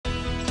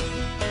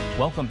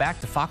Welcome back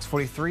to Fox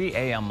 43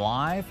 AM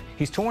Live.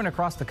 He's touring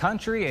across the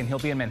country, and he'll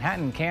be in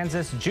Manhattan,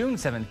 Kansas, June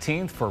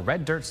 17th for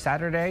Red Dirt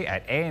Saturday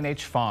at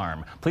A&H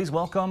Farm. Please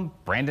welcome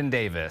Brandon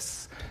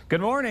Davis.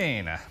 Good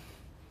morning.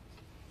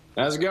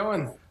 How's it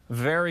going?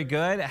 Very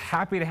good.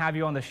 Happy to have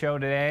you on the show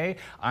today.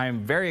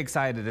 I'm very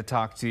excited to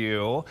talk to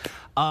you.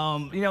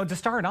 To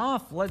start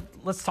off,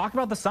 let's talk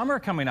about the summer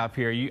coming up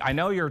here. I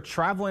know you're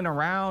traveling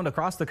around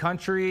across the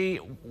country.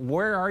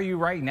 Where are you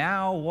right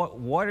now?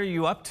 What are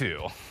you up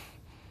to?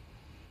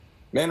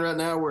 Man, right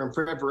now we're in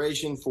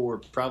preparation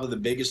for probably the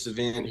biggest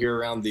event here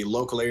around the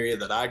local area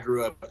that I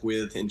grew up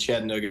with in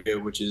Chattanooga,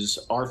 which is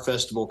our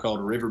festival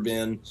called River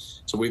Bend.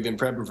 So we've been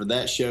prepping for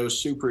that show,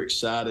 super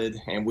excited,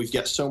 and we've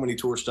got so many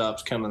tour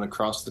stops coming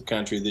across the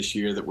country this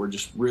year that we're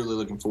just really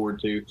looking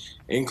forward to,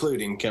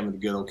 including coming to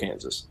good old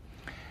Kansas.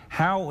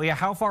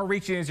 How far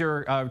reaching is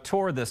your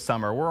tour this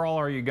summer? Where all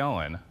are you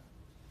going?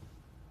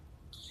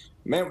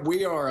 Man,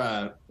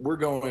 we're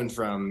going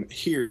from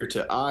here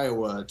to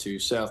Iowa to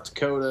South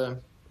Dakota.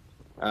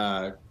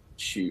 We're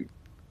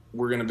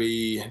going to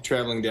be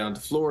traveling down to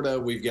Florida.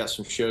 We've got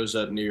some shows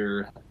up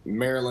near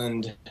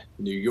Maryland,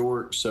 New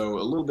York, so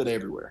a little bit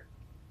everywhere.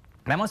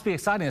 That must be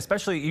exciting,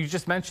 especially you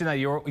just mentioned that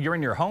you're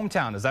in your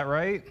hometown. Is that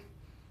right?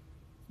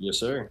 Yes,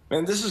 sir.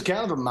 And this is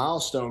kind of a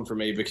milestone for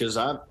me because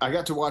I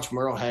got to watch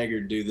Merle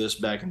Haggard do this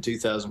back in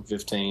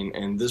 2015,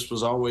 and this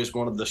was always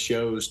one of the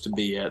shows to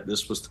be at.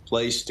 This was the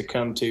place to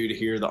come to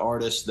hear the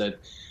artists that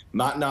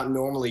might not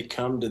normally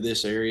come to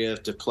this area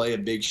to play a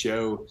big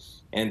show,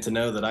 and to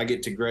know that I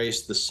get to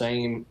grace the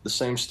same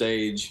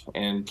stage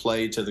and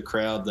play to the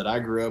crowd that I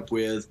grew up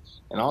with,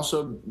 and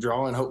also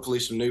draw in hopefully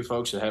some new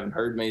folks that haven't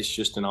heard me. It's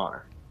just an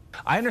honor.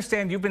 I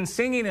understand you've been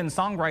singing and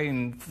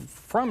songwriting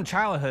from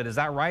childhood, is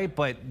that right?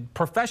 But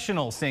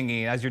professional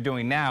singing, as you're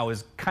doing now,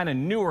 is kind of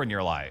newer in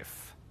your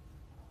life.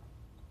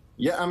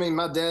 Yeah, I mean,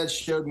 my dad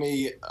showed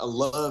me a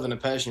love and a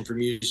passion for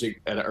music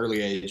at an early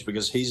age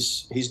because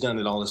he's done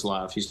it all his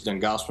life. He's done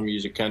gospel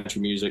music,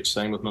 country music,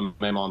 sang with my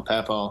mama and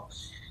papa,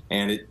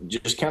 and it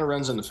just kind of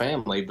runs in the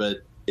family.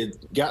 But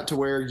it got to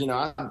where,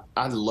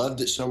 I loved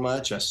it so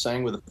much. I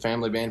sang with a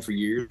family band for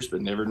years,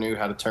 but never knew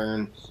how to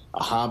turn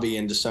a hobby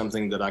into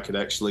something that I could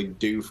actually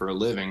do for a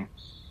living.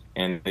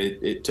 And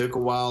it took a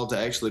while to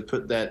actually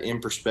put that in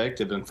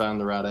perspective and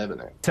find the right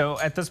avenue. So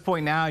at this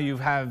point now, you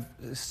have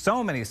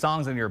so many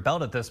songs in your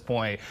belt at this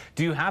point.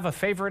 Do you have a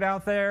favorite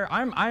out there?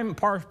 I'm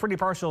pretty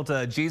partial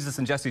to Jesus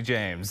and Jesse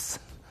James.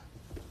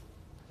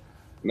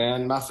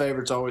 Man, my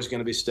favorite's always going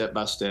to be Step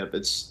by Step.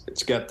 It's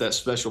got that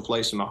special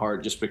place in my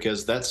heart just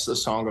because that's a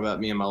song about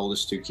me and my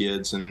oldest two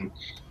kids. And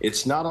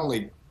it's not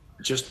only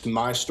just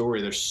my story.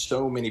 There's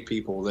so many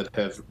people that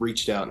have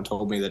reached out and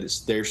told me that it's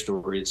their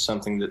story. It's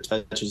something that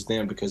touches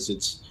them because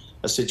it's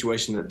a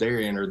situation that they're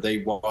in, or they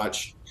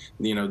watch,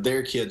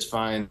 their kids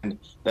find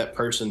that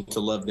person to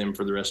love them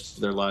for the rest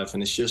of their life.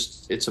 And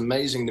it's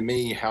amazing to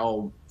me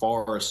how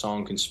far a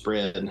song can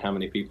spread and how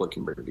many people it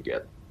can bring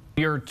together.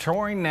 You're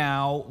touring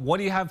now. What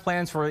do you have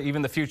plans for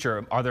even the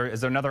future?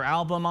 Is there another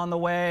album on the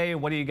way?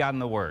 What do you got in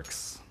the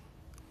works?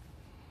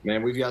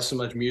 Man, we've got so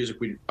much music,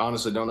 we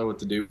honestly don't know what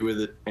to do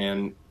with it,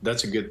 and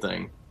that's a good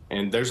thing.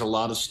 And there's a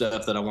lot of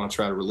stuff that I want to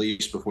try to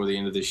release before the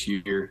end of this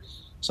year.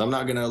 So I'm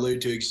not going to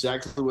allude to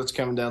exactly what's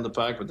coming down the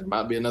pike, but there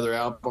might be another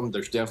album.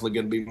 There's definitely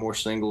going to be more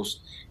singles,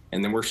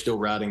 and then we're still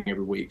writing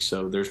every week,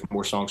 so there's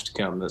more songs to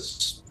come.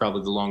 That's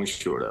probably the long and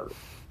short of it.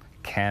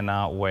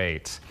 Cannot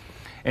wait.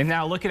 And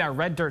now looking at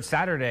Red Dirt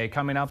Saturday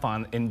coming up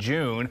in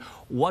June,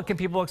 what can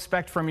people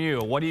expect from you?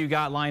 What do you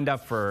got lined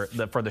up for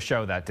the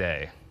show that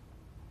day?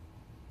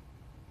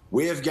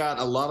 We have got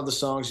a lot of the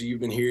songs that you've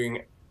been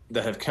hearing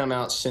that have come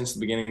out since the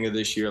beginning of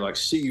this year, like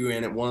See You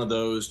In It, one of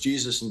those,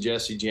 Jesus and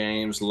Jesse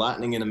James,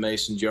 Lightning in a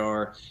Mason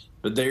Jar.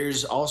 But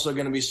there's also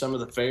going to be some of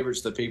the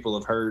favorites that people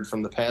have heard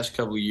from the past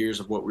couple of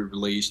years of what we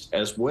released,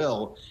 as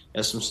well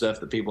as some stuff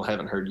that people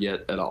haven't heard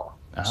yet at all.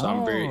 So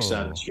I'm very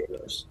excited to share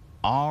those.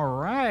 All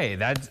right,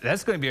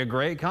 that's going to be a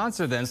great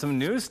concert then, some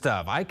new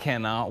stuff. I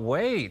cannot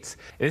wait.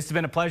 It's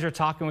been a pleasure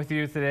talking with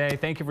you today.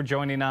 Thank you for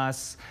joining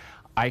us.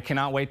 I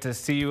cannot wait to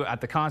see you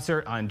at the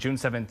concert on June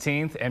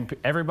 17th. And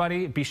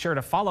everybody, be sure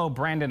to follow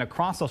Brandon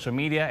across social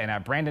media and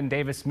at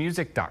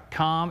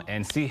BrandonDavisMusic.com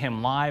and see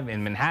him live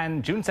in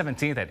Manhattan, June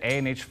 17th at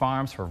A&H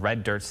Farms for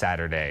Red Dirt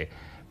Saturday.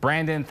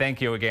 Brandon,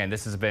 thank you again.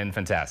 This has been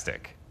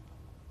fantastic.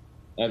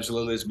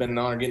 Absolutely. It's been an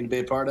honor getting to be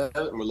a part of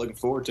it, and we're looking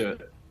forward to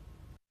it.